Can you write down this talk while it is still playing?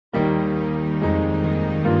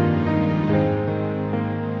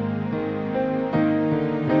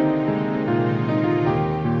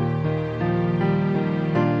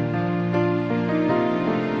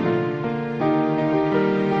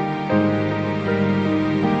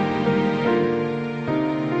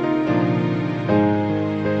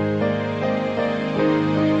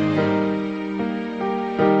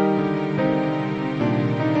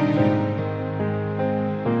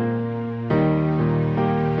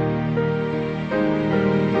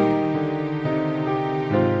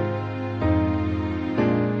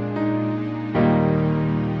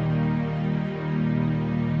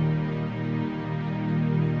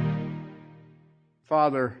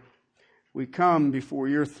Father, we come before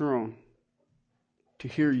your throne to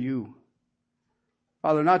hear you.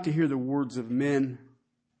 Father, not to hear the words of men,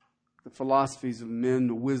 the philosophies of men,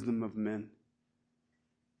 the wisdom of men.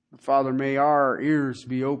 But Father, may our ears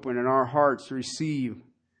be open and our hearts receive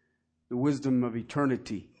the wisdom of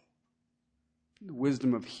eternity, the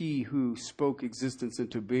wisdom of He who spoke existence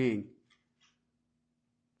into being.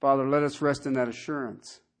 Father, let us rest in that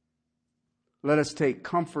assurance. Let us take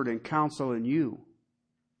comfort and counsel in you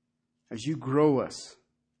as you grow us,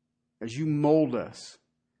 as you mold us,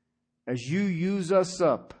 as you use us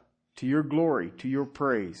up to your glory, to your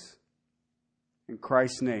praise. In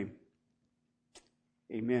Christ's name,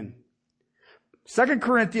 amen. 2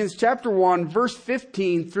 Corinthians chapter 1, verse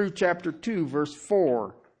 15 through chapter 2, verse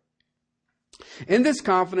 4. In this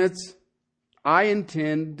confidence, I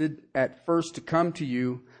intended at first to come to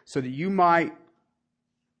you so that you might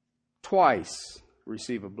twice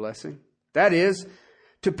receive a blessing. That is,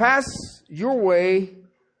 to pass your way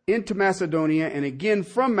into Macedonia and again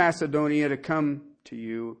from Macedonia to come to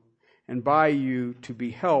you and by you to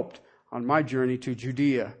be helped on my journey to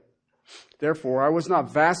Judea. Therefore, I was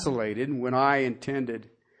not vacillated when I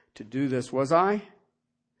intended to do this, was I?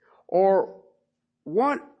 Or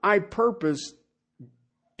what I purpose,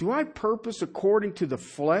 do I purpose according to the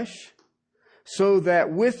flesh, so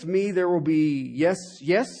that with me there will be yes,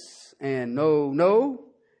 yes, and no, no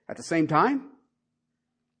at the same time?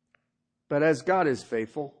 But as God is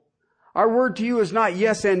faithful, our word to you is not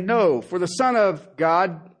yes and no. For the Son of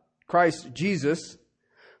God, Christ Jesus,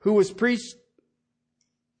 who was preached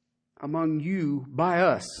among you by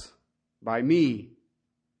us, by me,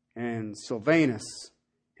 and Silvanus,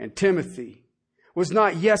 and Timothy, was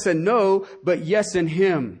not yes and no, but yes in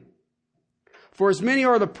Him. For as many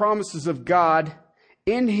are the promises of God,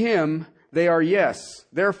 in Him they are yes.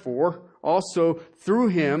 Therefore, also through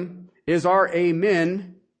Him is our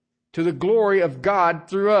amen, to the glory of God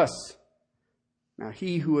through us. Now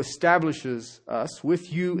He who establishes us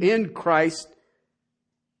with you in Christ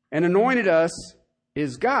and anointed us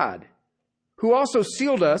is God, who also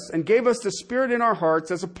sealed us and gave us the Spirit in our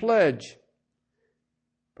hearts as a pledge.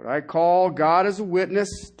 But I call God as a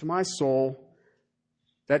witness to my soul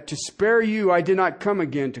that to spare you I did not come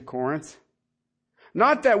again to Corinth.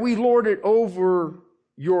 Not that we lord it over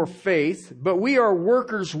your faith, but we are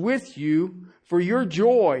workers with you for your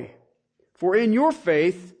joy. For in your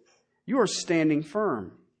faith you are standing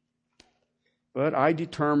firm. But I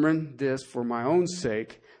determined this for my own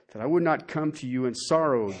sake, that I would not come to you in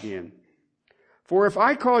sorrow again. For if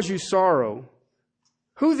I cause you sorrow,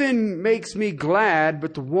 who then makes me glad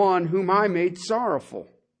but the one whom I made sorrowful?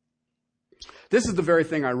 This is the very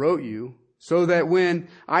thing I wrote you, so that when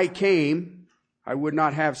I came, I would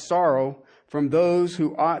not have sorrow from those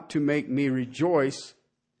who ought to make me rejoice.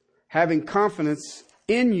 Having confidence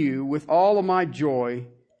in you with all of my joy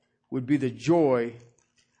would be the joy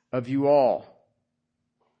of you all.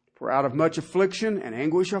 For out of much affliction and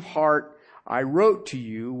anguish of heart, I wrote to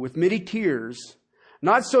you with many tears,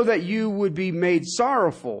 not so that you would be made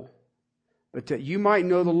sorrowful, but that you might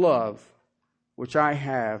know the love which I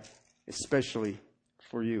have especially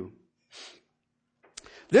for you.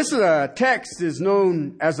 This text is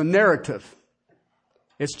known as a narrative.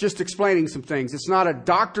 It's just explaining some things. It's not a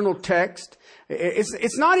doctrinal text.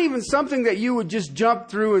 It's not even something that you would just jump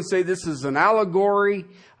through and say this is an allegory.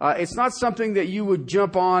 It's not something that you would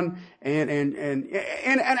jump on and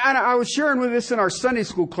I was sharing with this in our Sunday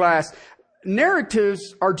school class.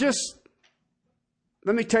 Narratives are just,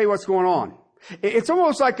 let me tell you what's going on. It's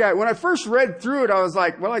almost like when I first read through it, I was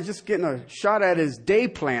like, well, I'm just getting a shot at his day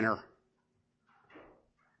planner.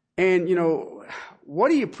 And, what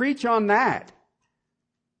do you preach on that?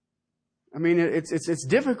 I mean, it's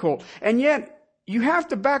difficult. And yet, you have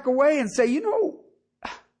to back away and say,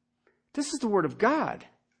 this is the Word of God.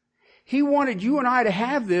 He wanted you and I to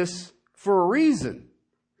have this for a reason.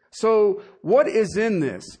 So, what is in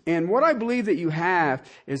this? And what I believe that you have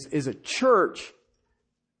is a church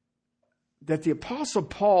that the Apostle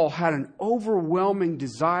Paul had an overwhelming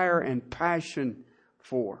desire and passion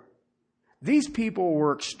for. These people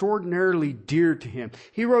were extraordinarily dear to him.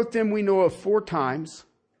 He wrote them, we know of, 4 times.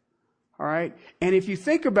 All right. And if you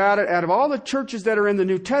think about it, out of all the churches that are in the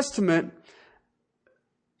New Testament,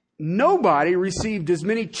 nobody received as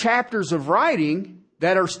many chapters of writing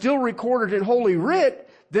that are still recorded in Holy Writ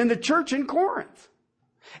than the church in Corinth.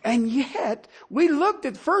 And yet, we looked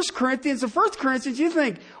at 1 Corinthians and 1 Corinthians, you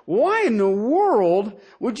think, why in the world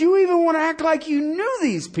would you even want to act like you knew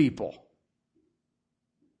these people?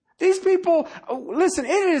 These people, listen,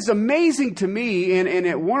 it is amazing to me,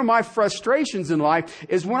 and one of my frustrations in life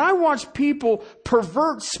is when I watch people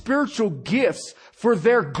pervert spiritual gifts for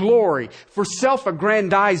their glory, for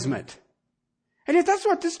self-aggrandizement. And yet that's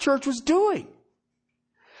what this church was doing.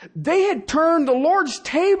 They had turned the Lord's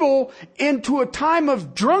table into a time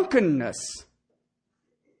of drunkenness.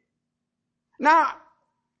 Now,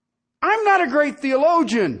 I'm not a great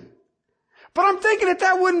theologian, but I'm thinking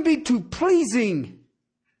that wouldn't be too pleasing.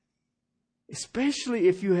 Especially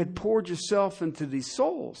if you had poured yourself into these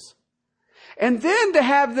souls. And then to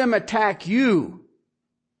have them attack you.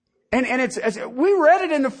 And we read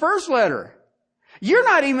it in the first letter. You're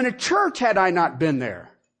not even a church had I not been there.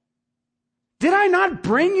 Did I not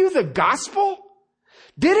bring you the gospel?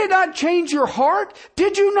 Did it not change your heart?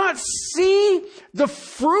 Did you not see the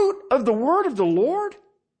fruit of the word of the Lord?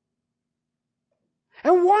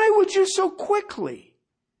 And why would you so quickly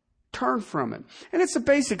turn from it? And it's the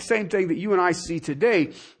basic same thing that you and I see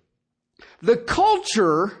today. The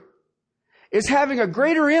culture is having a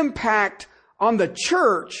greater impact on the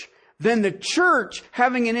church than the church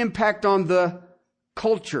having an impact on the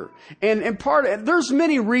culture. And there's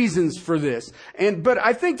many reasons for this. But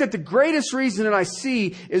I think that the greatest reason that I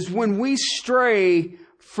see is when we stray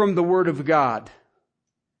from the Word of God.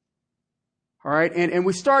 All right? And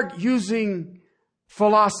we start using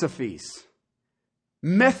philosophies,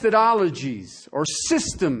 methodologies, or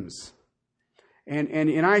systems.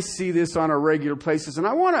 And I see this on a regular basis. And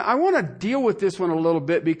I want to deal with this one a little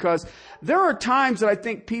bit, because there are times that I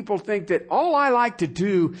think people think that all I like to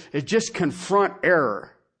do is just confront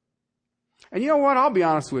error. And you know what? I'll be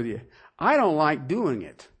honest with you. I don't like doing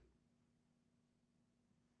it.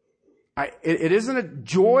 It isn't a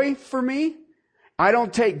joy for me. I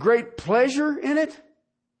don't take great pleasure in it.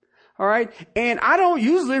 All right. And I don't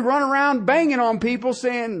usually run around banging on people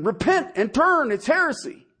saying, repent and turn, it's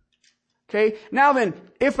heresy. Okay. Now then,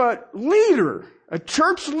 if a leader, a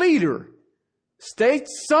church leader,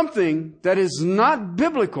 states something that is not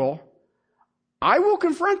biblical, I will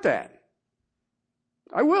confront that.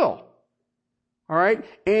 I will. All right.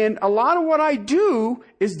 And a lot of what I do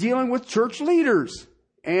is dealing with church leaders.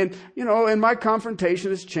 And, and my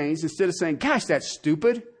confrontation has changed. Instead of saying, gosh, that's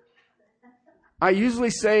stupid, I usually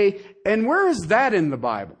say, and where is that in the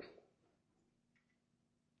Bible?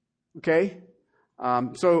 Okay?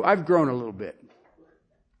 So I've grown a little bit.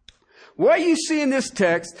 What you see in this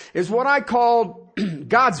text is what I call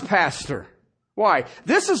God's pastor. Why?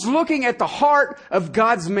 This is looking at the heart of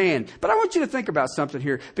God's man. But I want you to think about something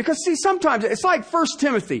here. Because see, sometimes it's like 1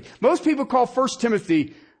 Timothy. Most people call 1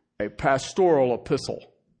 Timothy a pastoral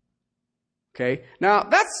epistle. Okay? Now,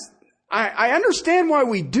 I understand why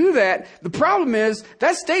we do that. The problem is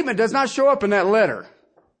that statement does not show up in that letter.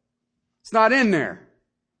 It's not in there.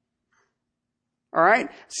 All right?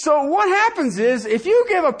 So what happens is if you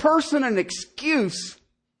give a person an excuse,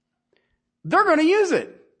 they're going to use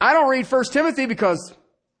it. I don't read 1 Timothy because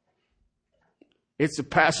it's a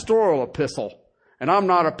pastoral epistle, and I'm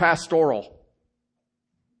not a pastoral.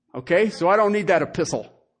 Okay? So I don't need that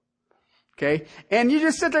epistle. Okay? And you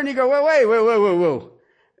just sit there and you go, wait.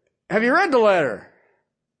 Have you read the letter?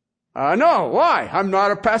 No. Why? I'm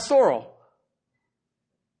not a pastoral.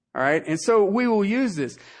 All right. And so we will use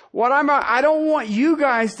this. What I don't want you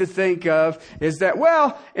guys to think of is that,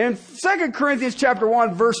 in 2 Corinthians chapter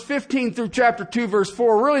 1, verse 15 through chapter 2, verse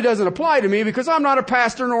 4 really doesn't apply to me because I'm not a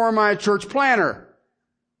pastor nor am I a church planner.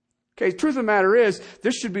 Okay. The truth of the matter is,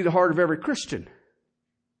 this should be the heart of every Christian.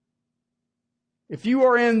 If you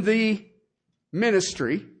are in the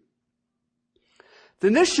ministry,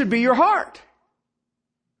 then this should be your heart.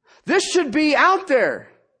 This should be out there.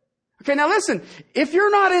 Okay, now listen, if you're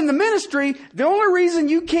not in the ministry, the only reason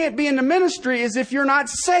you can't be in the ministry is if you're not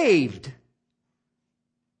saved.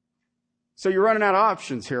 So you're running out of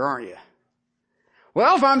options here, aren't you?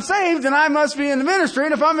 Well, if I'm saved, then I must be in the ministry.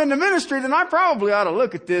 And if I'm in the ministry, then I probably ought to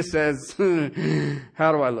look at this as,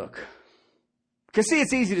 how do I look? Because see,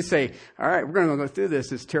 it's easy to say, all right, we're going to go through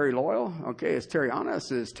this. Is Terry loyal? Okay, is Terry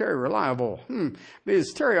honest? Is Terry reliable?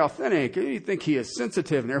 Is Terry authentic? Do you think he is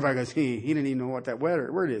sensitive? And everybody goes, he didn't even know what that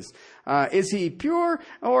word is. Is he pure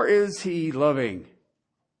or is he loving?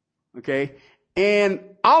 Okay, and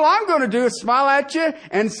all I'm going to do is smile at you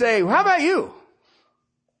and say, well, how about you?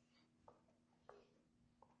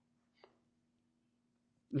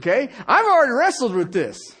 Okay, I've already wrestled with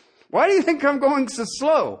this. Why do you think I'm going so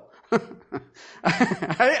slow?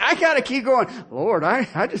 I got to keep going. Lord,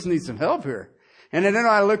 I just need some help here. And then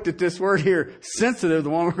I looked at this word here, sensitive, the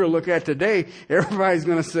one we're going to look at today. Everybody's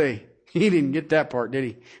going to say, He didn't get that part, did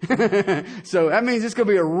he? So that means it's going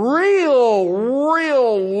to be a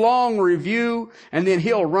real long review, and then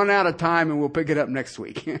he'll run out of time and we'll pick it up next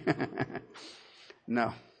week.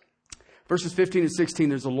 No. Verses 15 and 16,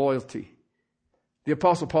 there's a loyalty. The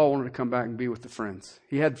Apostle Paul wanted to come back and be with the friends.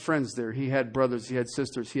 He had friends there. He had brothers. He had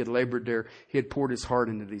sisters. He had labored there. He had poured his heart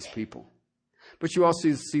into these people. But you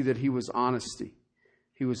also see that he was honesty.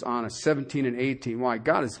 He was honest. 17 and 18. Why?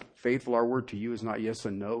 God is faithful. Our word to you is not yes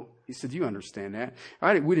and no. He said, you understand that.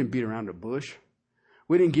 We didn't beat around the bush.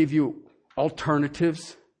 We didn't give you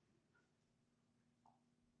alternatives.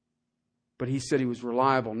 But he said he was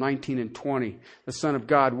reliable. 19 and 20. The Son of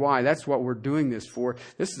God. Why? That's what we're doing this for.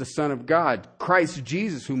 This is the Son of God. Christ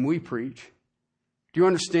Jesus, whom we preach. Do you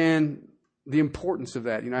understand the importance of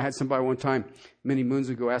that? You know, I had somebody one time, many moons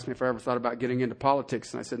ago, ask me if I ever thought about getting into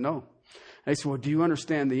politics. And I said, no. They said, well, do you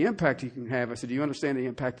understand the impact you can have? I said, do you understand the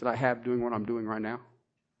impact that I have doing what I'm doing right now?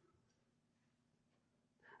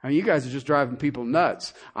 I mean, you guys are just driving people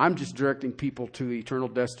nuts. I'm just directing people to eternal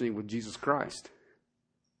destiny with Jesus Christ.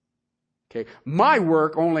 Okay, my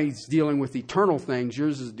work only is dealing with eternal things.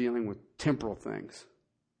 Yours is dealing with temporal things.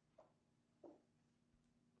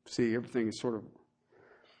 See, everything is sort of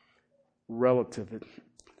relative.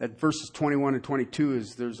 That verses 21 and 22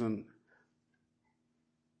 is there's an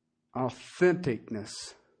authenticness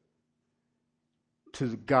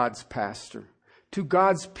to God's pastor, to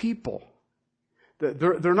God's people.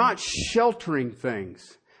 They're not sheltering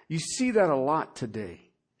things. You see that a lot today.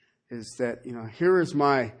 Is that, you know, here is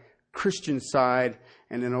my Christian side,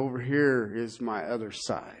 and then over here is my other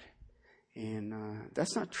side. And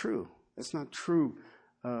that's not true. That's not true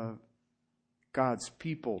of God's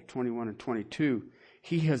people, 21 and 22.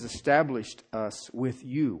 He has established us with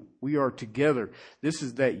you. We are together. This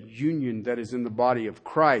is that union that is in the body of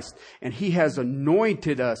Christ. And He has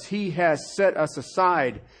anointed us. He has set us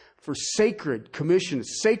aside for sacred commission,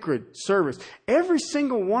 sacred service. Every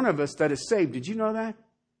single one of us that is saved. Did you know that?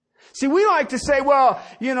 See, we like to say, well,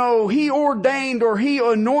 you know, He ordained or He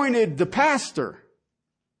anointed the pastor.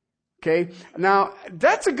 Okay? Now,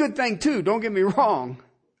 that's a good thing too. Don't get me wrong.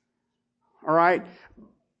 All right?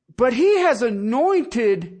 But He has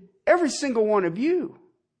anointed every single one of you.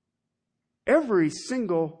 Every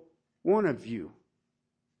single one of you.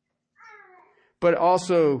 But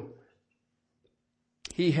also,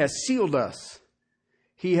 He has sealed us.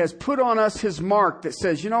 He has put on us His mark that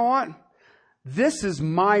says, you know what? This is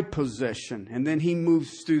my possession. And then He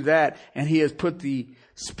moves through that, and He has put the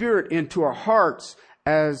Spirit into our hearts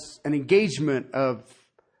as an engagement of,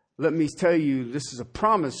 let me tell you, this is a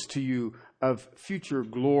promise to you of future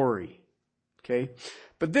glory. Okay?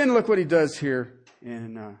 But then look what He does here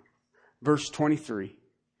in verse 23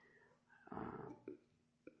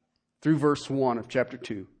 through verse 1 of chapter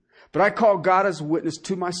 2. But I call God as a witness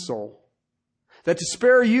to my soul, that to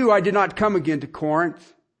spare you I did not come again to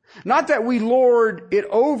Corinth. Not that we lord it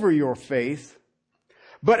over your faith,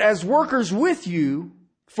 but as workers with you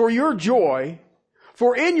for your joy.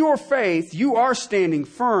 For in your faith you are standing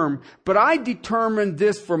firm, but I determined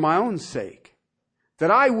this for my own sake,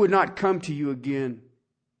 that I would not come to you again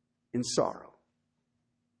in sorrow.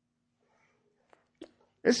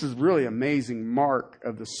 This is really amazing mark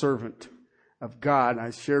of the servant of God. I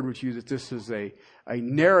shared with you that this is a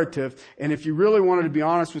narrative. And if you really wanted to be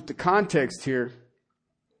honest with the context here,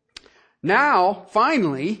 now,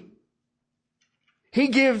 finally, he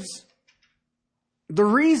gives the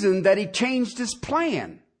reason that he changed his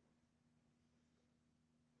plan.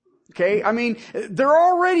 Okay, I mean, they're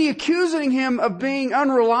already accusing him of being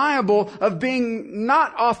unreliable, of being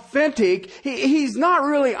not authentic. He's not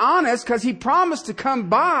really honest because he promised to come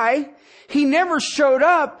by. He never showed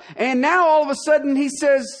up. And now all of a sudden he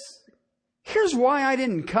says, here's why I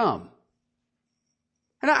didn't come.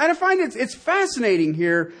 And I find it's fascinating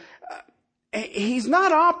here. He's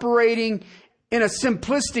not operating in a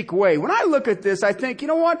simplistic way. When I look at this, I think, you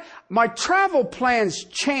know what? My travel plans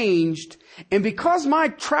changed. And because my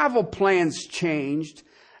travel plans changed,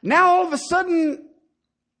 now all of a sudden,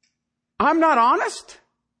 I'm not honest?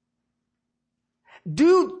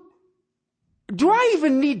 Do I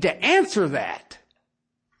even need to answer that?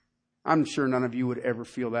 I'm sure none of you would ever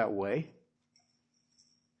feel that way.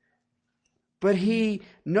 But he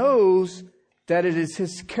knows that it is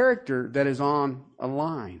his character that is on a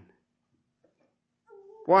line.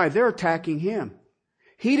 Why? They're attacking him.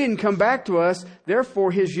 He didn't come back to us,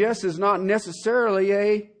 therefore his yes is not necessarily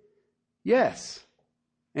a yes.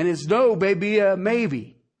 And his no may be a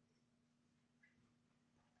maybe.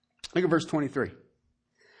 Look at verse 23.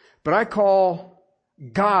 But I call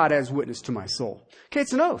God as witness to my soul. Okay,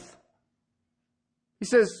 it's an oath. He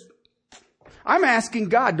says, I'm asking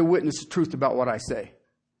God to witness the truth about what I say.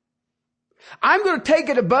 I'm going to take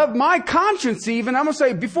it above my conscience even. I'm going to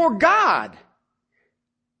say, before God,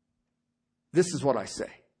 this is what I say.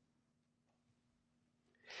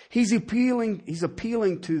 He's appealing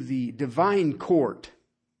to the divine court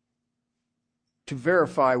to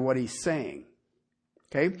verify what he's saying.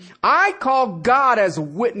 Okay? I call God as a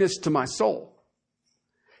witness to my soul.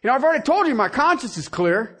 I've already told you my conscience is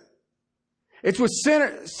clear. It's with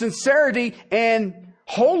sincerity and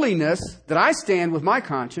holiness that I stand with my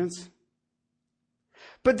conscience.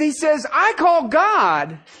 But he says, I call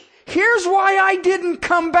God. Here's why I didn't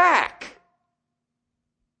come back.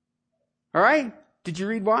 All right? Did you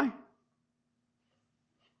read why?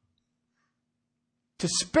 To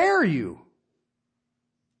spare you.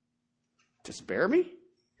 To spare me?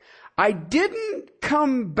 I didn't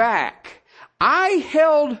come back. I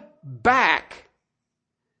held back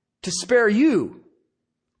to spare you.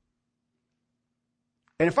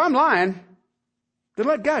 And if I'm lying, then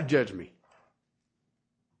let God judge me.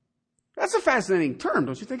 That's a fascinating term.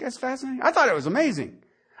 Don't you think that's fascinating? I thought it was amazing.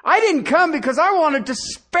 I didn't come because I wanted to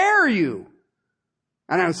spare you.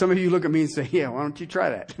 I know some of you look at me and say, yeah, why don't you try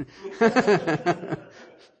that?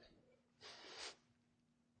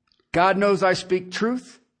 God knows I speak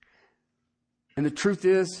truth. And the truth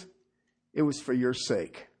is, it was for your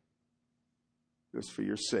sake. It was for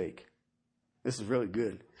your sake. This is really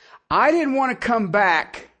good. I didn't want to come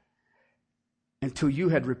back until you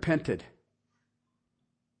had repented.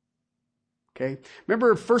 Okay?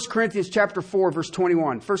 Remember 1 Corinthians chapter 4, verse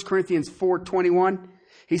 21. 1 Corinthians 4:21.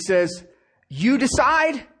 He says, you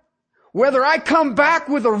decide whether I come back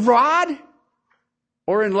with a rod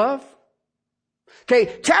or in love.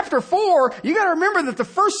 Okay, chapter 4, you got to remember that the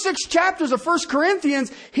first 6 chapters of 1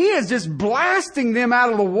 Corinthians, he is just blasting them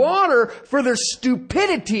out of the water for their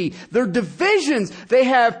stupidity, their divisions. They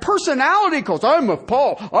have personality cults. I'm of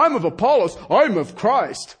Paul, I'm of Apollos, I'm of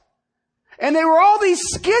Christ. And there were all these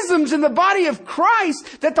schisms in the body of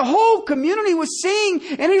Christ that the whole community was seeing.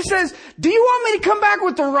 And he says, do you want me to come back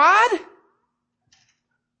with the rod?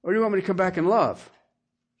 Or do you want me to come back in love?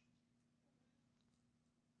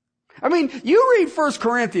 I mean, you read 1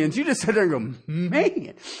 Corinthians, you just sit there and go,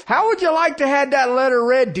 man, how would you like to have that letter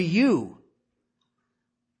read to you?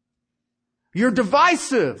 You're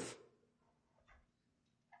divisive.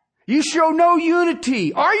 You show no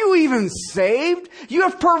unity. Are you even saved? You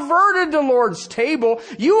have perverted the Lord's table.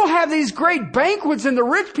 You will have these great banquets and the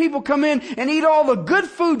rich people come in and eat all the good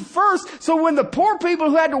food first. So when the poor people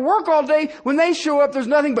who had to work all day, when they show up, there's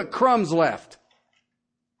nothing but crumbs left.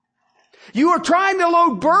 You are trying to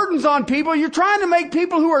load burdens on people. You're trying to make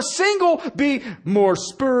people who are single be more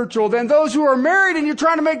spiritual than those who are married. And you're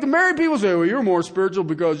trying to make the married people say, well, you're more spiritual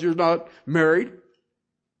because you're not married.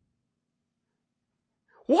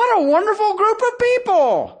 What a wonderful group of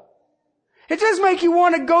people. It just makes you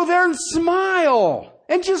want to go there and smile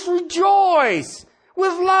and just rejoice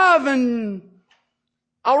with love and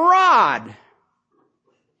a rod.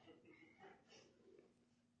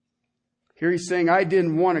 Here he's saying, I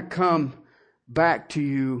didn't want to come back to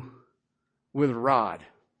you with a rod.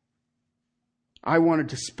 I wanted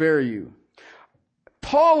to spare you.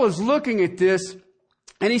 Paul is looking at this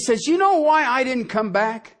and he says, you know why I didn't come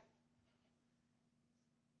back?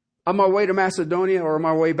 On my way to Macedonia or on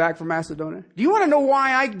my way back from Macedonia? Do you want to know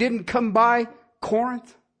why I didn't come by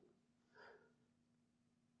Corinth?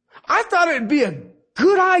 I thought it would be a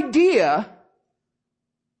good idea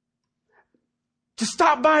to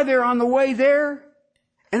stop by there on the way there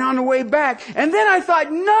and on the way back. And then I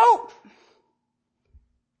thought, no,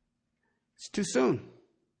 it's too soon.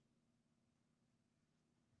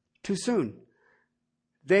 Too soon.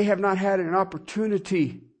 They have not had an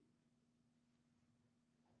opportunity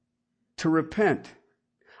to repent.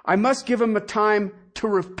 I must give them a time to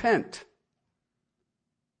repent.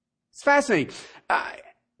 It's fascinating.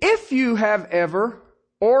 If you have ever,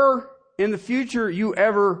 or in the future you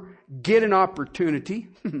ever get an opportunity,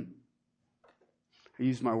 I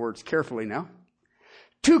use my words carefully now,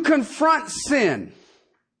 to confront sin.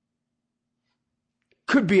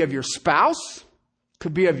 Could be of your spouse,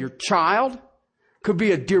 could be of your child, could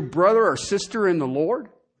be a dear brother or sister in the Lord.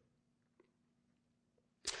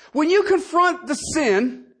 When you confront the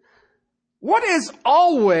sin, what is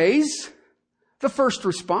always the first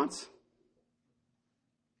response?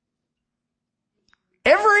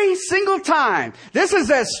 Every single time. This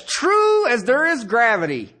is as true as there is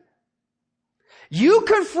gravity. You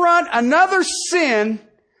confront another sin,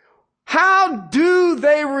 how do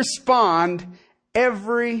they respond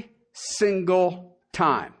every single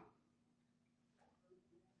time?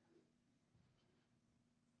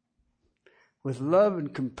 with love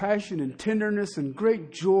and compassion and tenderness and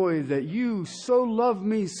great joy that you so love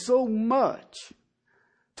me so much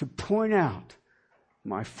to point out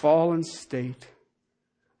my fallen state,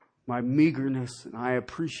 my meagerness, and I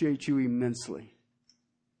appreciate you immensely.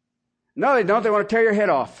 No, they don't. They want to tear your head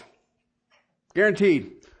off.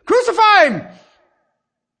 Guaranteed. Crucify him!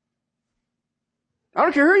 I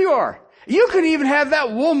don't care who you are. You could even have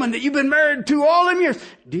that woman that you've been married to all them years.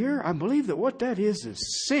 Dear, I believe that what that is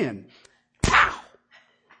sin. Pow!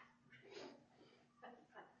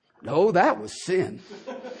 No, that was sin.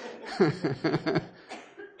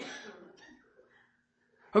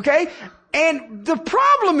 Okay? And the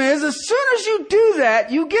problem is, as soon as you do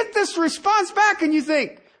that, you get this response back and you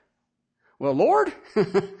think, well, Lord,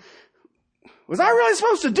 was I really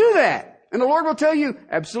supposed to do that? And the Lord will tell you,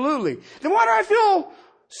 absolutely. Then why do I feel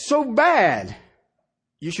so bad?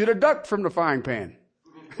 You should have ducked from the frying pan.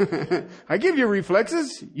 I give you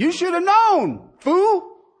reflexes. You should have known, fool.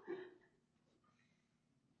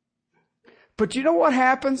 But you know what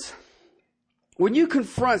happens? When you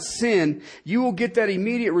confront sin, you will get that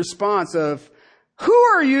immediate response of, who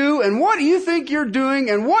are you and what do you think you're doing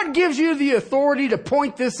and what gives you the authority to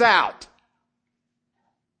point this out?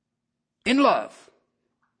 In love.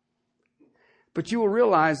 But you will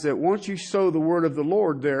realize that once you sow the word of the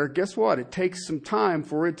Lord there, guess what? It takes some time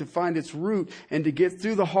for it to find its root and to get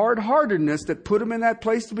through the hard-heartedness that put them in that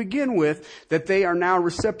place to begin with, that they are now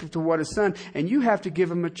receptive to what is done. And you have to give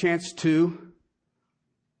them a chance to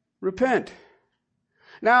repent.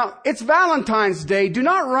 Now, it's Valentine's Day. Do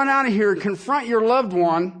not run out of here and confront your loved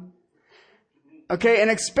one, okay,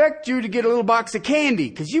 and expect you to get a little box of candy,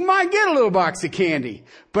 because you might get a little box of candy.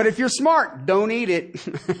 But if you're smart, don't eat it.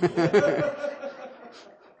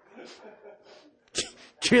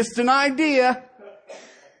 Just an idea.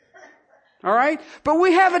 All right? But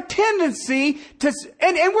we have a tendency to,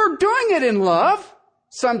 and we're doing it in love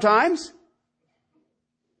sometimes.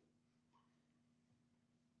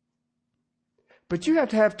 But you have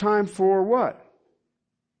to have time for what?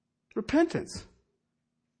 Repentance.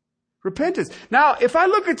 Repentance. Now, if I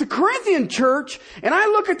look at the Corinthian church and I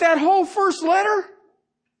look at that whole first letter,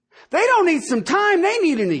 they don't need some time. They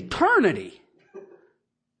need an eternity.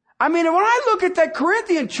 I mean, when I look at that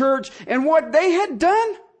Corinthian church and what they had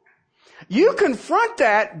done, you confront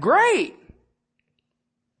that, great.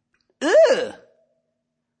 Ugh.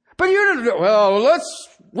 But you're, well, let's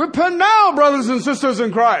repent now, brothers and sisters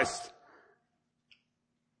in Christ.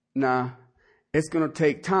 Nah, it's going to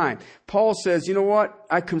take time. Paul says, you know what?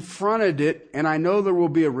 I confronted it and I know there will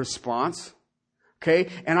be a response. Okay?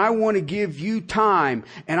 And I want to give you time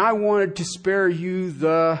and I wanted to spare you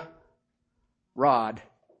the rod.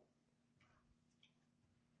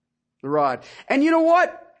 The rod. And you know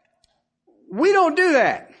what? We don't do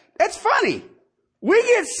that. That's funny. We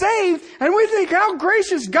get saved and we think how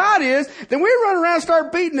gracious God is. Then we run around and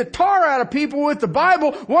start beating the tar out of people with the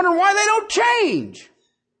Bible, wondering why they don't change.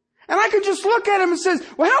 And I could just look at him and says,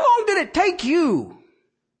 well, how long did it take you?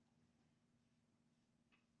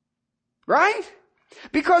 Right?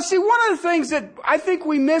 Because see, one of the things that I think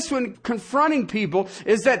we miss when confronting people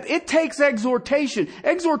is that it takes exhortation.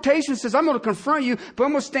 Exhortation says, I'm going to confront you, but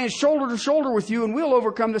I'm going to stand shoulder to shoulder with you and we'll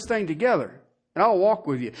overcome this thing together. And I'll walk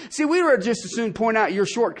with you. See, we would just as soon point out your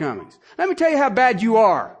shortcomings. Let me tell you how bad you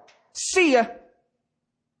are. See ya.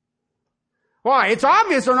 Why? It's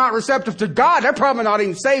obvious they're not receptive to God. They're probably not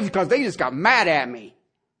even saved because they just got mad at me.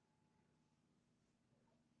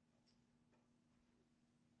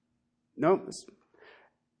 No.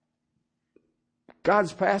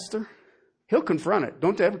 God's pastor, he'll confront it.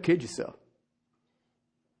 Don't ever kid yourself.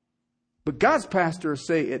 But God's pastor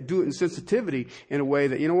say do it in sensitivity in a way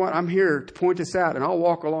that, you know what, I'm here to point this out and I'll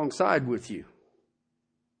walk alongside with you.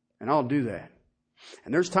 And I'll do that.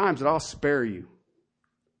 And there's times that I'll spare you.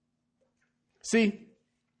 See,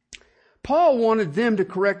 Paul wanted them to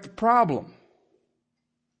correct the problem.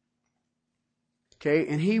 Okay,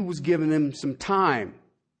 and he was giving them some time.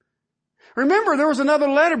 Remember, there was another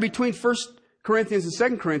letter between 1 Corinthians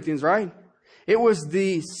and 2 Corinthians, right? It was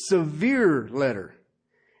the severe letter.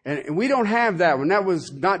 And we don't have that one. That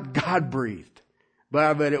was not God-breathed. But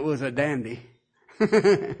I bet it was a dandy.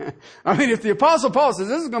 I mean, if the Apostle Paul says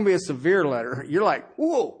this is going to be a severe letter, you're like,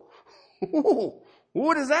 whoa,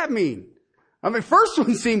 what does that mean? I mean, first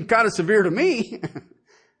one seemed kind of severe to me.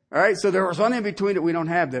 All right, so there was one in between that we don't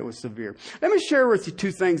have that was severe. Let me share with you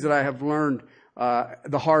two things that I have learned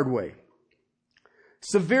the hard way.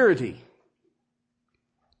 Severity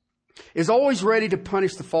is always ready to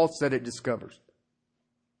punish the faults that it discovers.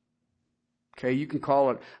 Okay, you can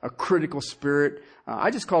call it a critical spirit.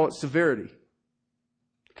 I just call it severity.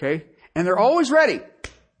 Okay, and they're always ready.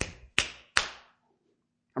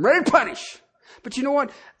 I'm ready to punish. But you know what?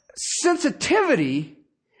 Sensitivity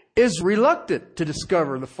is reluctant to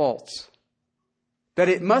discover the faults that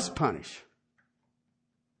it must punish.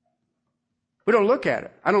 We don't look at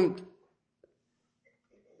it. I don't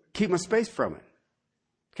keep my space from it.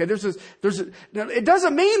 Okay, now it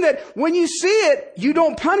doesn't mean that when you see it, you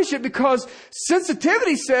don't punish it, because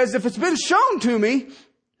sensitivity says if it's been shown to me,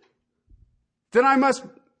 then I must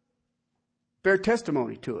bear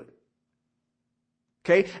testimony to it.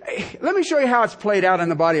 Okay, let me show you how it's played out in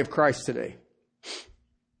the body of Christ today.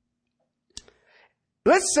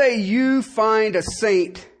 Let's say you find a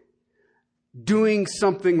saint doing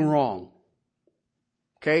something wrong.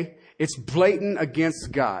 Okay? It's blatant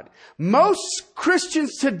against God. Most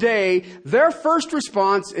Christians today, their first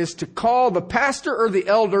response is to call the pastor or the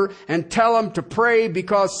elder and tell them to pray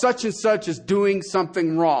because such and such is doing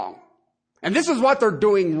something wrong. And this is what they're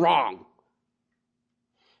doing wrong.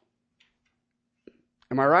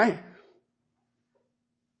 Am I right?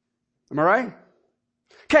 Am I right?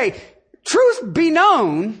 Okay, truth be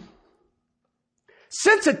known,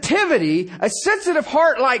 sensitivity, a sensitive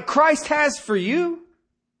heart like Christ has for you,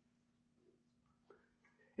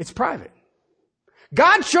 it's private.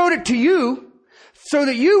 God showed it to you so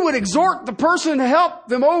that you would exhort the person to help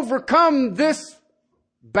them overcome this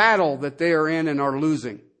battle that they are in and are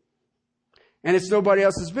losing. And it's nobody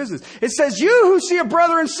else's business. It says, you who see a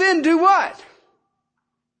brother in sin, do what?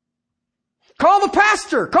 Call the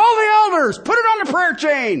pastor, call the elders, put it on the prayer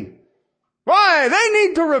chain. Why? They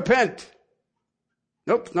need to repent.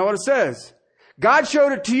 Nope, not what it says. God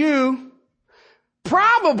showed it to you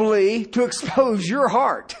probably to expose your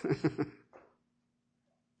heart.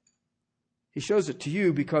 He shows it to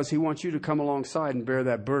you because he wants you to come alongside and bear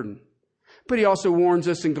that burden. But he also warns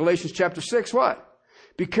us in Galatians chapter 6, what?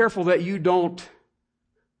 Be careful that you don't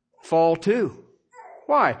fall too.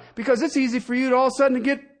 Why? Because it's easy for you to all of a sudden to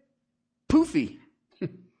get poofy,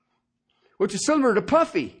 which is similar to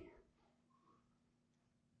puffy.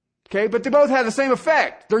 Okay, but they both have the same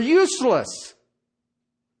effect. They're useless.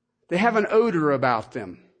 They have an odor about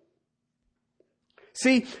them.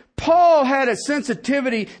 See, Paul had a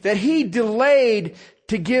sensitivity that he delayed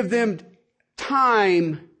to give them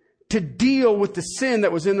time to deal with the sin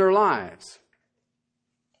that was in their lives.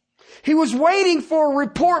 He was waiting for a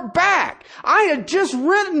report back. I had just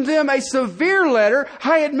written them a severe letter.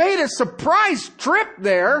 I had made a surprise trip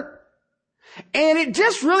there. And it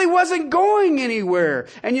just really wasn't going anywhere.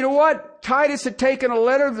 And you know what? Titus had taken a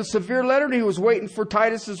letter, the severe letter, and he was waiting for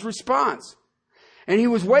Titus's response. And he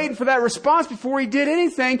was waiting for that response before he did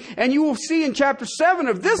anything. And you will see in chapter 7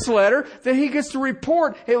 of this letter that he gets to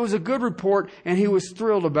report. It was a good report, and he was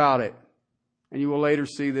thrilled about it. And you will later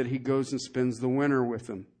see that he goes and spends the winter with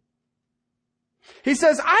them. He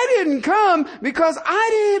says, I didn't come because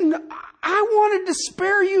I wanted to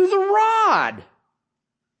spare you the rod.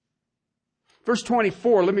 Verse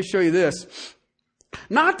 24, let me show you this.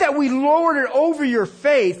 Not that we lord it over your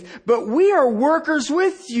faith, but we are workers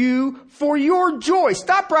with you for your joy.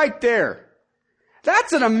 Stop right there.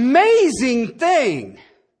 That's an amazing thing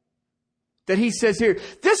that he says here.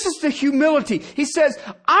 This is the humility. He says,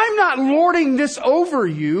 I'm not lording this over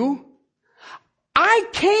you. I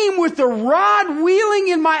came with the rod wielding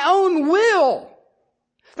in my own will.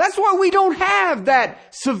 That's why we don't have that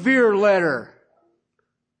severe letter.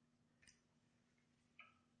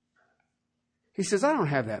 He says, I don't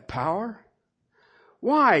have that power.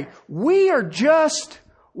 Why? We are just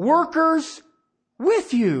workers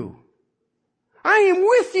with you. I am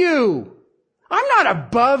with you. I'm not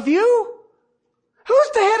above you. Who's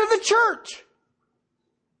the head of the church?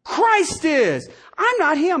 Christ is. I'm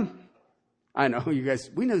not him. I know, you guys,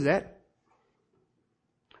 we know that.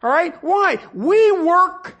 All right? Why? We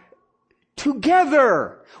work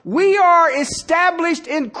together. We are established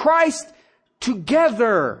in Christ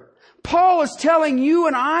together. Paul is telling you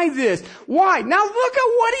and I this. Why? Now look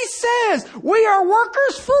at what he says. We are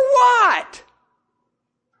workers for what?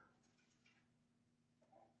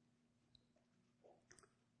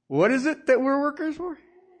 What is it that we're workers for?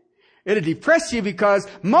 It'll depress you because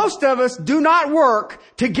most of us do not work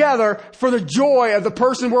together for the joy of the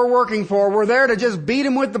person we're working for. We're there to just beat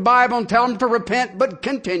them with the Bible and tell them to repent, but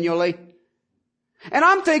continually. And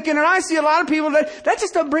I'm thinking, and I see a lot of people that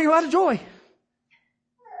just doesn't bring a lot of joy.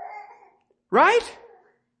 Right?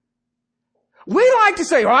 We like to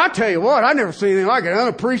say, well, I tell you what, I never seen anything like it.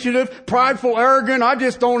 Unappreciative, prideful, arrogant. I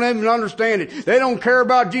just don't even understand it. They don't care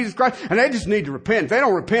about Jesus Christ, and they just need to repent. If they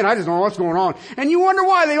don't repent, I just don't know what's going on. And you wonder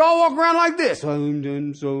why they all walk around like this.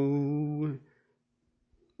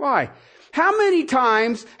 Why? How many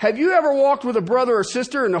times have you ever walked with a brother or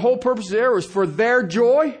sister and the whole purpose there was for their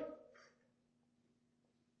joy?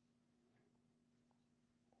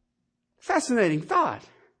 Fascinating thought.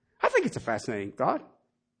 I think it's a fascinating thought.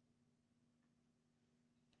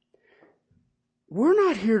 We're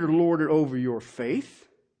not here to lord it over your faith.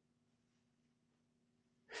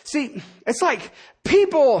 See, it's like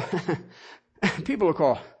people will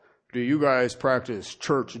call, do you guys practice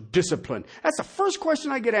church discipline? That's the first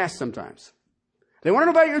question I get asked sometimes. They want to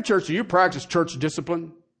know about your church. Do you practice church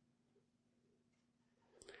discipline?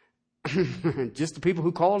 Just the people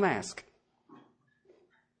who call and ask.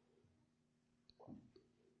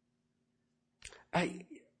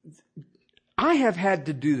 I have had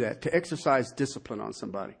to do that, to exercise discipline on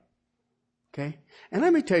somebody. Okay? And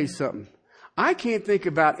let me tell you something. I can't think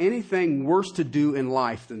about anything worse to do in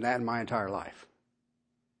life than that in my entire life.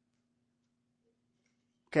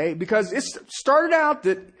 Okay? Because it started out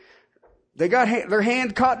that they got their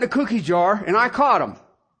hand caught in a cookie jar, and I caught them.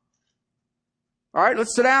 All right,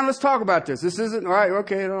 let's sit down, let's talk about this. This isn't, all right,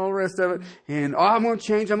 okay, and all the rest of it. And, I'm going to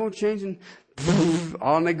change. And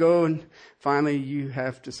on they go, and finally you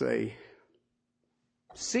have to say,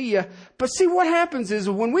 see ya. But see, what happens is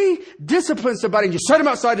when we discipline somebody and you set them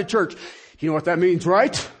outside the church, you know what that means,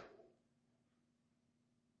 right?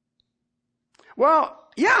 Well,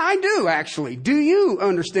 yeah, I do actually. Do you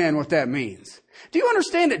understand what that means? Do you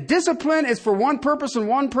understand that discipline is for one purpose and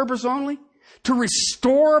one purpose only? To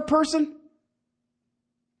restore a person?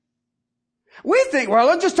 We think, well,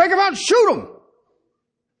 let's just take them out and shoot them.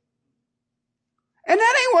 And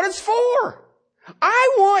that ain't what it's for.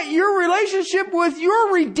 I want your relationship with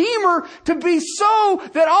your Redeemer to be so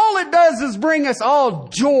that all it does is bring us all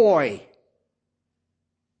joy.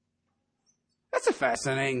 That's a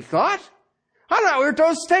fascinating thought. I thought we were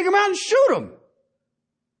supposed to take them out and shoot them.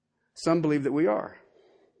 Some believe that we are.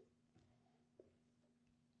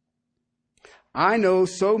 I know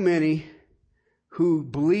so many who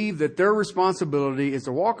believe that their responsibility is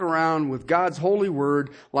to walk around with God's holy word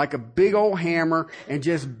like a big old hammer and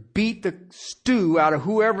just beat the stew out of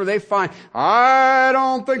whoever they find. I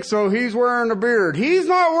don't think so. He's wearing a beard. He's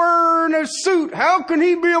not wearing a suit. How can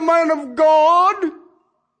he be a man of God?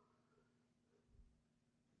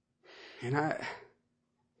 And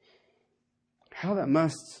how that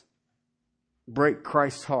must break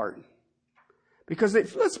Christ's heart. Because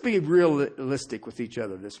let's be realistic with each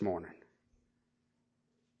other this morning.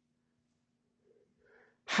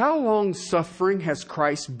 How long suffering has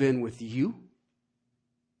Christ been with you?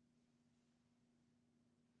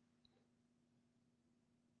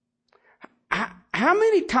 How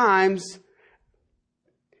many times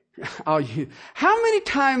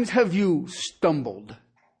have you stumbled?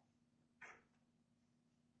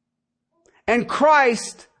 And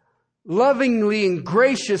Christ lovingly and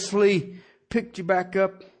graciously picked you back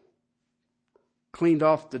up, cleaned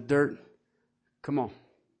off the dirt. Come on.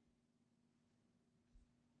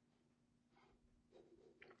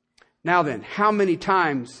 Now then, how many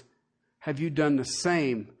times have you done the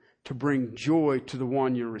same to bring joy to the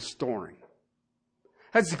one you're restoring?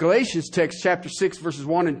 That's the Galatians text, chapter 6, verses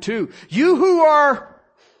 1 and 2. You who are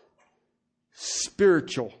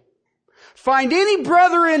spiritual, find any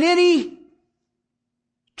brother in any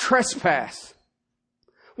trespass.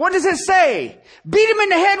 What does it say? Beat him in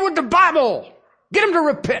the head with the Bible. Get him to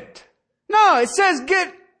repent. No, it says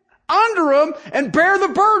get under him and bear the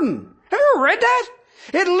burden. Have you ever read that?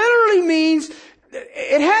 It literally means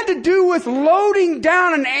it had to do with loading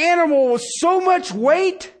down an animal with so much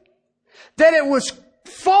weight that it was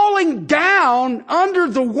falling down under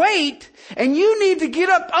the weight, and you need to get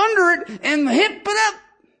up under it and hip it up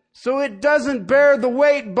so it doesn't bear the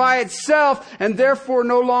weight by itself and therefore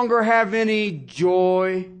no longer have any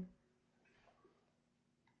joy.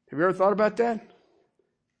 Have you ever thought about that?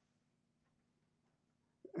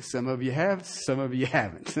 Some of you have, some of you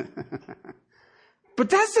haven't. But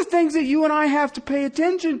that's the things that you and I have to pay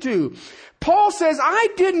attention to. Paul says, I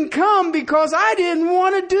didn't come because I didn't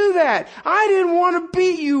want to do that. I didn't want to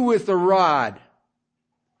beat you with a rod.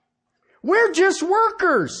 We're just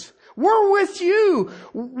workers. We're with you.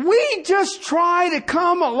 We just try to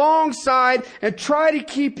come alongside and try to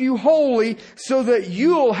keep you holy so that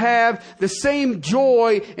you'll have the same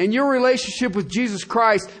joy in your relationship with Jesus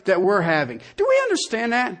Christ that we're having. Do we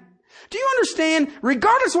understand that? Do you understand,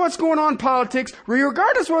 regardless of what's going on in politics,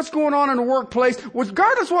 regardless of what's going on in the workplace,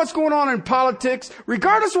 regardless of what's going on in politics,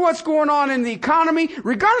 regardless of what's going on in the economy,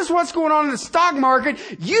 regardless of what's going on in the stock market,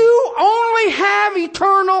 you only have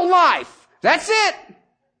eternal life. That's it.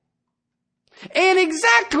 And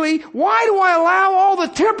exactly why do I allow all the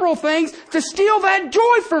temporal things to steal that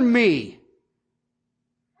joy from me?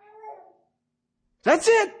 That's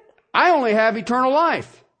it. I only have eternal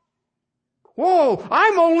life. Whoa,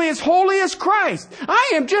 I'm only as holy as Christ.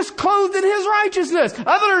 I am just clothed in His righteousness.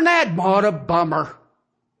 Other than that, what a bummer.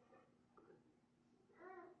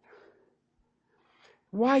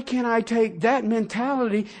 Why can't I take that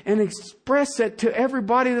mentality and express it to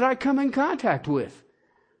everybody that I come in contact with?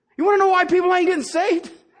 You want to know why people ain't getting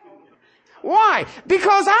saved? Why?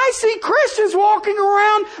 Because I see Christians walking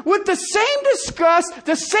around with the same disgust,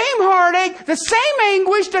 the same heartache, the same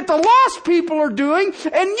anguish that the lost people are doing,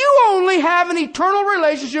 and you only have an eternal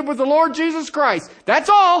relationship with the Lord Jesus Christ. That's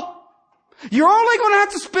all. You're only going to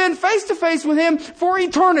have to spend face to face with Him for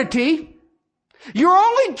eternity. You're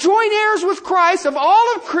only joint heirs with Christ of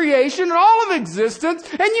all of creation and all of existence,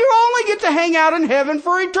 and you only get to hang out in heaven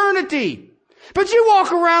for eternity. But you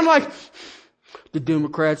walk around like, the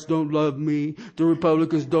Democrats don't love me, the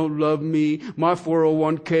Republicans don't love me, my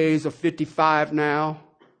 401k is a 55 now.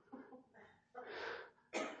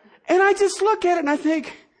 And I just look at it and I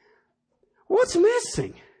think, what's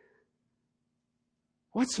missing?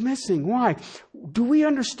 What's missing? Why? Do we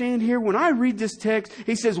understand here? When I read this text,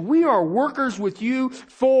 he says, we are workers with you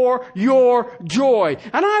for your joy.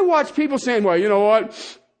 And I watch people saying, well, you know what?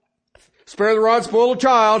 Spare the rod, spoil the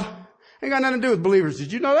child. Ain't got nothing to do with believers.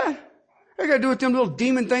 Did you know that? They got to do with them little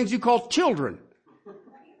demon things you call children.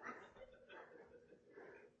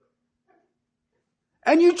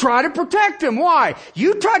 And you try to protect them. Why?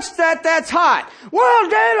 You touched that, that's hot. Well,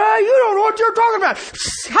 Dad, you don't know what you're talking about.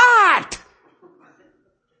 It's hot.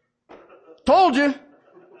 Told you.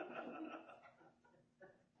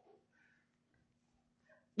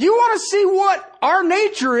 You want to see what our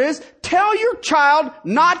nature is? Tell your child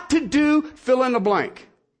not to do fill in the blank.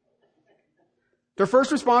 Their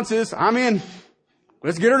first response is, I'm in.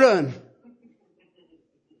 Let's get her done.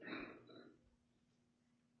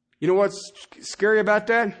 You know what's scary about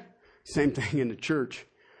that? Same thing in the church.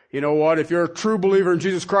 You know what? If you're a true believer in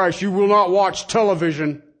Jesus Christ, you will not watch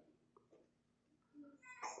television.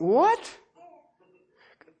 What?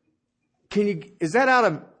 Is that out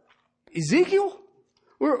of Ezekiel?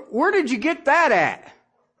 Where did you get that at?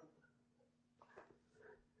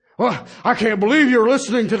 Well, I can't believe you're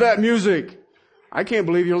listening to that music. I can't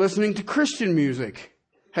believe you're listening to Christian music.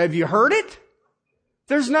 Have you heard it?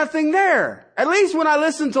 There's nothing there. At least when I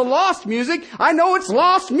listen to lost music, I know it's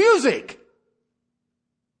lost music.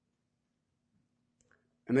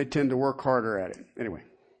 And they tend to work harder at it. Anyway.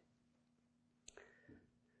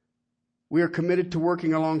 We are committed to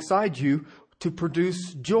working alongside you to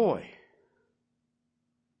produce joy.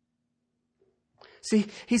 See,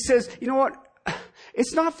 he says, you know what?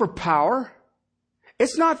 It's not for power.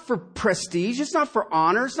 It's not for prestige. It's not for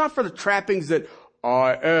honor. It's not for the trappings that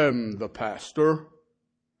I am the pastor.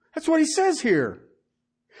 That's what he says here.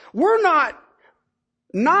 We're not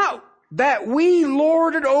that we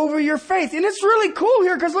lord it over your faith. And it's really cool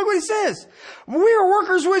here because look what he says. We are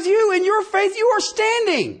workers with you. In your faith, you are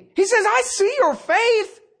standing. He says, I see your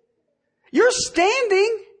faith. You're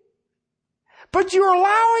standing. But you're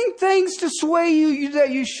allowing things to sway you that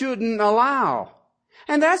you shouldn't allow.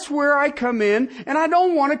 And that's where I come in. And I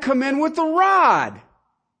don't want to come in with the rod.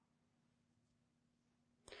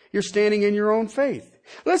 You're standing in your own faith.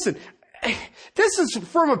 Listen, this is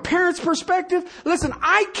from a parent's perspective. Listen,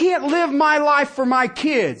 I can't live my life for my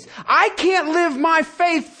kids. I can't live my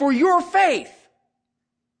faith for your faith.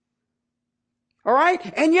 All right?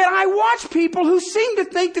 And yet I watch people who seem to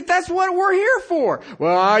think that that's what we're here for.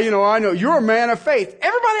 Well, I know you're a man of faith.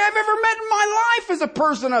 Everybody I've ever met in my life is a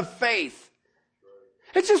person of faith.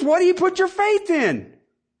 It's just, what do you put your faith in?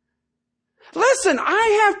 Listen,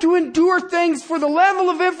 I have to endure things for the level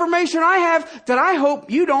of information I have that I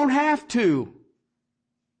hope you don't have to.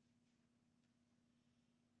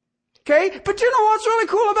 Okay? But you know what's really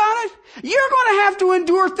cool about it? You're going to have to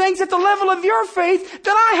endure things at the level of your faith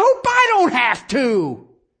that I hope I don't have to.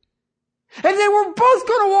 And then we're both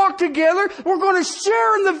going to walk together. We're going to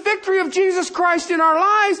share in the victory of Jesus Christ in our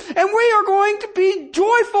lives. And we are going to be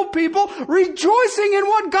joyful people rejoicing in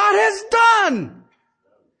what God has done.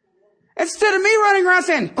 Instead of me running around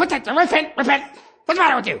saying, quit that, repent. What's the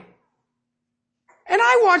matter with you? And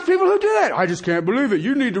I watch people who do that. I just can't believe it.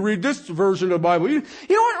 You need to read this version of the Bible. You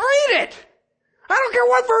know what? Read it. I don't care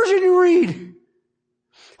what version you read.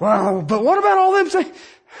 Well, but what about all them saying,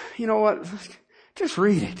 you know what? Just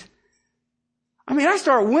read it. I mean, I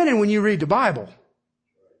start winning when you read the Bible.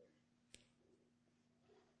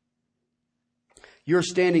 You're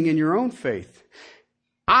standing in your own faith.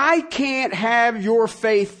 I can't have your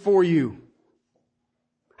faith for you.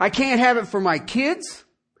 I can't have it for my kids.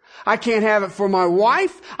 I can't have it for my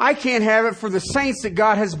wife. I can't have it for the saints that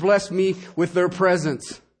God has blessed me with their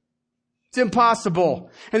presence. It's impossible.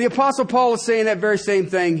 And the Apostle Paul is saying that very same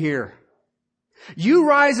thing here. You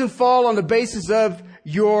rise and fall on the basis of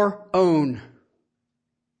your own.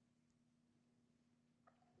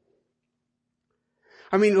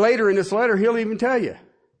 I mean, later in this letter, he'll even tell you,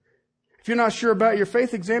 if you're not sure about your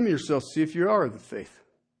faith, examine yourself, see if you are of the faith.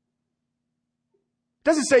 It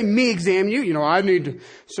doesn't say me examine you. You know, I need to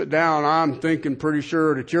sit down. I'm thinking pretty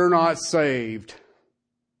sure that you're not saved.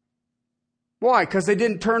 Why? Because they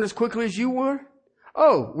didn't turn as quickly as you were?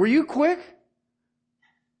 Oh, were you quick?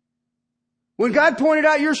 When God pointed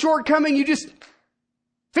out your shortcoming, you just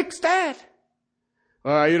fixed that.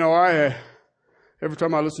 Every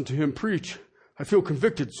time I listen to him preach, I feel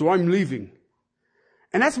convicted, so I'm leaving.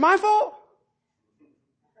 And that's my fault?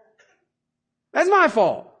 That's my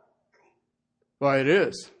fault. Well, it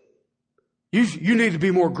is. You need to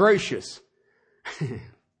be more gracious.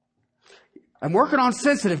 I'm working on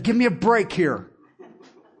sensitive. Give me a break here.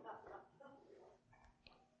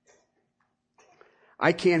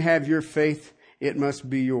 I can't have your faith. It must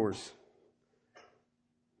be yours.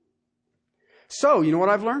 So, you know what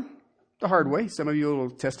I've learned? The hard way. Some of you will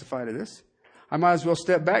testify to this. I might as well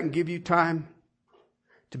step back and give you time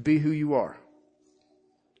to be who you are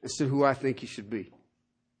instead of who I think you should be.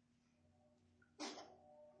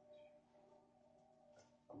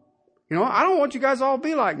 You know, I don't want you guys all to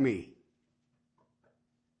be like me.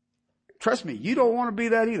 Trust me, you don't want to be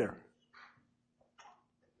that either.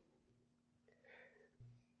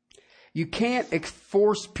 You can't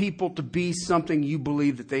force people to be something you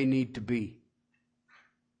believe that they need to be.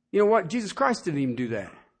 You know what? Jesus Christ didn't even do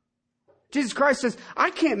that. Jesus Christ says, I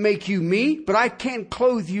can't make you me, but I can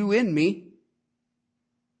clothe you in me.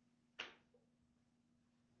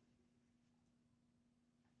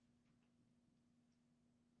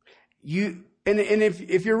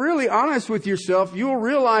 If you're really honest with yourself, you'll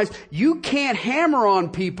realize you can't hammer on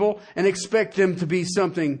people and expect them to be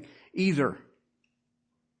something either.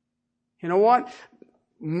 You know what?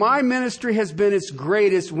 My ministry has been its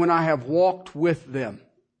greatest when I have walked with them.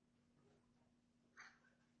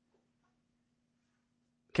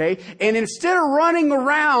 Okay? And instead of running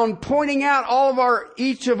around pointing out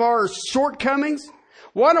each of our shortcomings,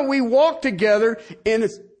 why don't we walk together in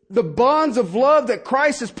the bonds of love that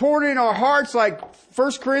Christ has poured in our hearts, like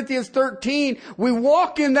 1 Corinthians 13. We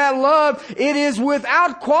walk in that love. It is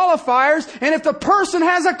without qualifiers. And if the person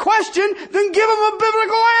has a question, then give them a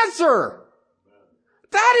biblical answer.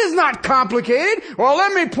 That is not complicated. Well,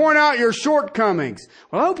 let me point out your shortcomings.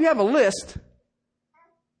 Well, I hope you have a list.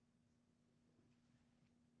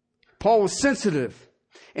 Paul was sensitive.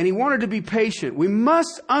 And he wanted to be patient. We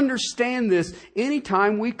must understand this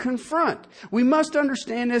anytime we confront. We must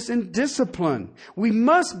understand this in discipline. We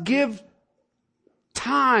must give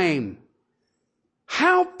time.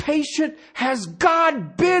 How patient has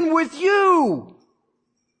God been with you?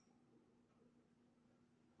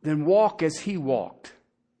 Then walk as he walked.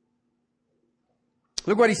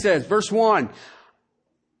 Look what he says. Verse 1.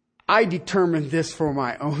 I determined this for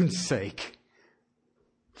my own sake.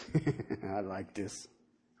 I like this.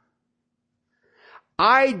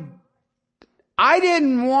 I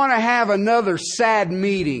didn't want to have another sad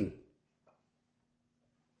meeting.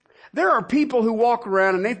 There are people who walk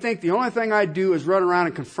around and they think the only thing I do is run around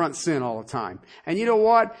and confront sin all the time. And you know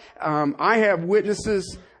what? I have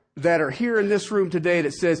witnesses that are here in this room today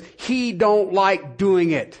that says he don't like doing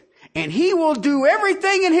it. And he will do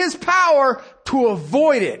everything in his power to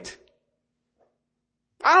avoid it.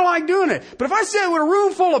 I don't like doing it. But if I sit with a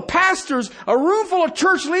room full of pastors, a room full of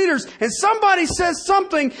church leaders, and somebody says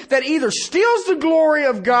something that either steals the glory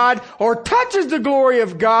of God or touches the glory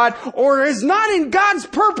of God or is not in God's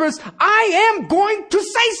purpose, I am going to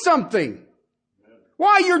say something.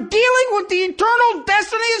 Why? You're dealing with the eternal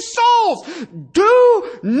destiny of souls.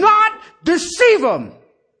 Do not deceive them.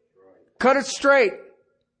 Cut it straight.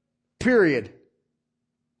 Period.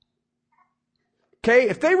 Okay?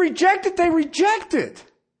 If they reject it, they reject it.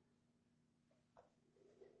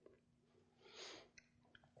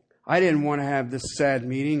 I didn't want to have this sad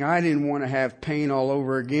meeting. I didn't want to have pain all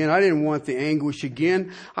over again. I didn't want the anguish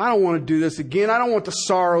again. I don't want to do this again. I don't want the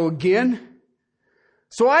sorrow again.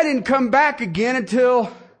 So I didn't come back again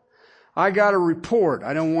until I got a report.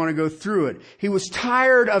 I don't want to go through it. He was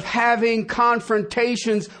tired of having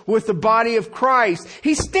confrontations with the body of Christ.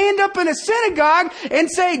 He stand up in a synagogue and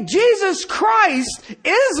say, Jesus Christ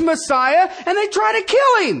is Messiah, and they try to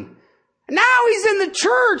kill him. Now he's in the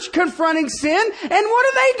church confronting sin, and what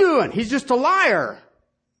are they doing? He's just a liar.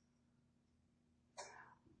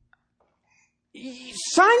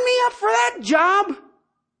 Sign me up for that job?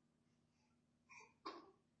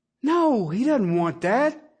 No, he doesn't want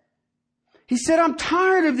that. He said, I'm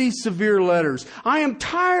tired of these severe letters. I am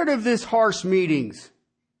tired of these harsh meetings.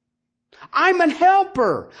 I'm an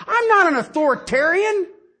helper. I'm not an authoritarian.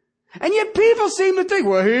 And yet people seem to think,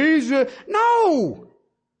 well, no.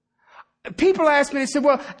 People ask me, they said,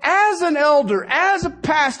 well, as an elder, as a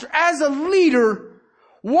pastor, as a leader,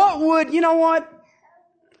 you know what?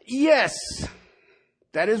 Yes,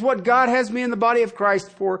 that is what God has me in the body of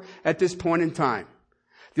Christ for at this point in time.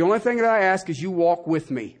 The only thing that I ask is you walk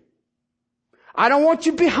with me. I don't want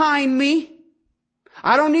you behind me.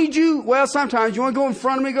 I don't need you. Well, sometimes you want to go in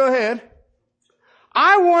front of me, go ahead.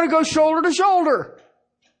 I want to go shoulder to shoulder.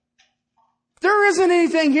 There isn't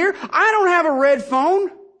anything here. I don't have a red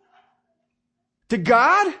phone to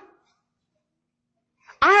God.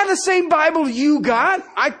 I have the same Bible you got.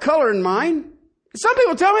 I color in mine. Some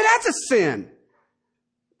people tell me that's a sin.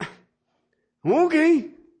 Okay.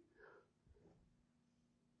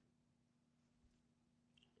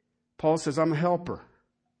 Paul says, I'm a helper.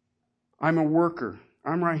 I'm a worker.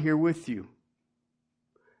 I'm right here with you.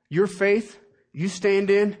 Your faith, you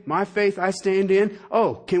stand in. My faith, I stand in.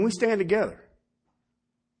 Oh, can we stand together?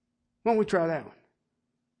 Why don't we try that one?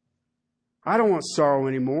 I don't want sorrow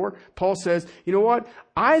anymore. Paul says, you know what?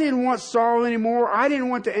 I didn't want sorrow anymore. I didn't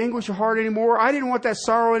want the anguish of heart anymore. I didn't want that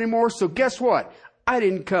sorrow anymore. So guess what? I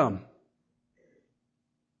didn't come.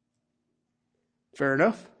 Fair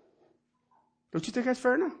enough. Don't you think that's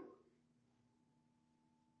fair enough?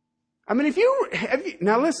 I mean,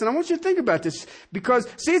 now listen, I want you to think about this because,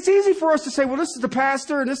 see, it's easy for us to say, well, this is the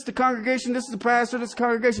pastor and this is the congregation, this is the pastor, this is the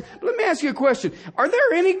congregation. But let me ask you a question. Are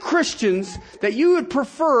there any Christians that you would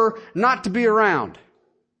prefer not to be around?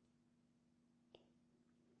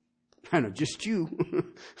 I know, just you.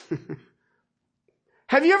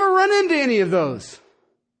 Have you ever run into any of those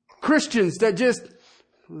Christians that just,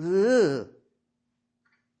 ugh?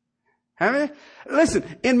 Have you? Listen,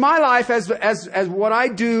 in my life, as what I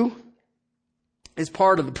do is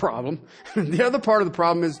part of the problem. The other part of the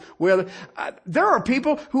problem is, well, there are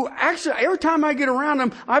people who actually, every time I get around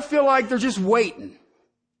them, I feel like they're just waiting.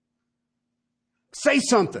 Say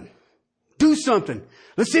something. Do something.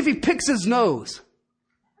 Let's see if he picks his nose.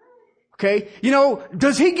 Okay? You know,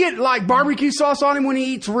 does he get like barbecue sauce on him when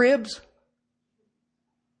he eats ribs?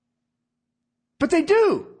 But they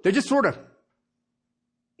do. They just sort of,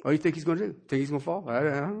 what do you think he's going to do? Think he's going to fall? I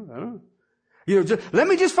don't know. You know, let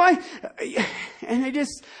me just find. And they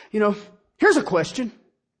just, you know, here's a question.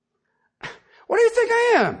 What do you think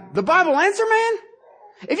I am? The Bible answer man?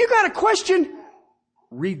 If you got a question,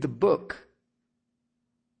 read the book.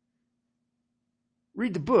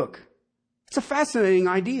 Read the book. It's a fascinating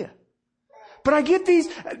idea. But I get these,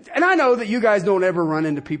 and I know that you guys don't ever run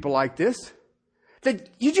into people like this. That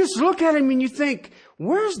you just look at them and you think,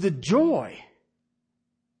 where's the joy?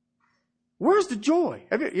 Where's the joy?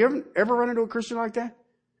 Have you ever run into a Christian like that?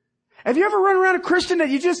 Have you ever run around a Christian that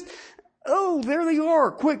you just, oh, there they are.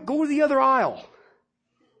 Quick, go to the other aisle.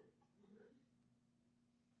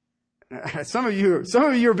 Some of you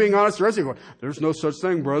are being honest. The rest of you are going, there's no such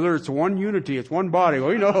thing, brother. It's one unity. It's one body.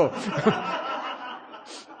 Well, you know.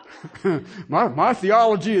 My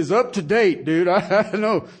theology is up to date, dude. I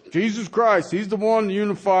know Jesus Christ. He's the one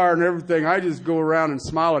unifier and everything. I just go around and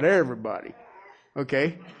smile at everybody.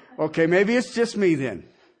 Okay. Okay, maybe it's just me then.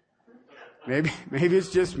 Maybe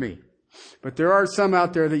it's just me. But there are some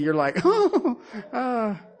out there that you're like,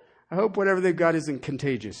 I hope whatever they've got isn't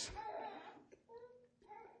contagious.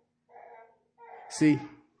 See,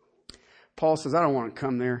 Paul says, I don't want to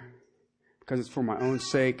come there because it's for my own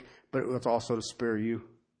sake, but it's also to spare you.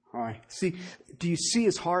 All right. See, do you see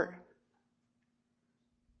his heart?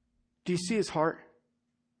 Do you see his heart?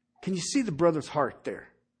 Can you see the brother's heart there?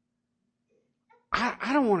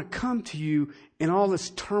 I don't want to come to you in all this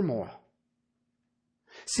turmoil.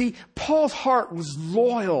 See, Paul's heart was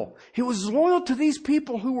loyal. He was loyal to these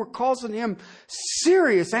people who were causing him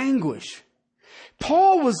serious anguish.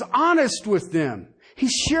 Paul was honest with them. He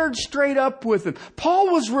shared straight up with them.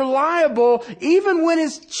 Paul was reliable even when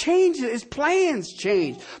his plans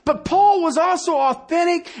changed. But Paul was also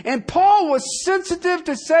authentic, and Paul was sensitive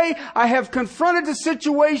to say, I have confronted the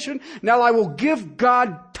situation. Now I will give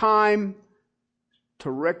God time to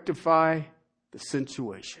rectify the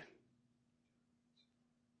situation.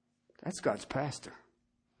 That's God's pastor.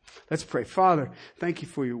 Let's pray. Father, thank you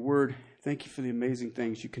for your word. Thank you for the amazing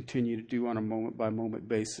things you continue to do on a moment-by-moment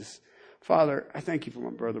basis. Father, I thank you for my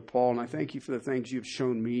brother Paul, and I thank you for the things you've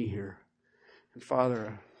shown me here. And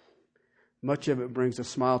Father, much of it brings a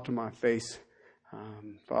smile to my face.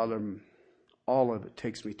 Father, all of it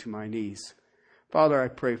takes me to my knees. Father, I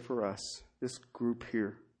pray for us, this group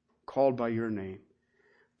here, called by your name.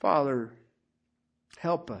 Father,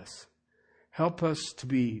 help us. Help us to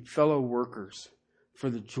be fellow workers for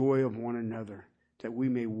the joy of one another, that we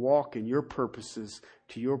may walk in your purposes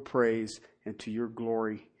to your praise and to your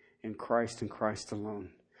glory in Christ and Christ alone.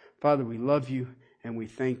 Father, we love you and we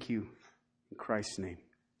thank you in Christ's name.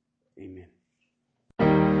 Amen.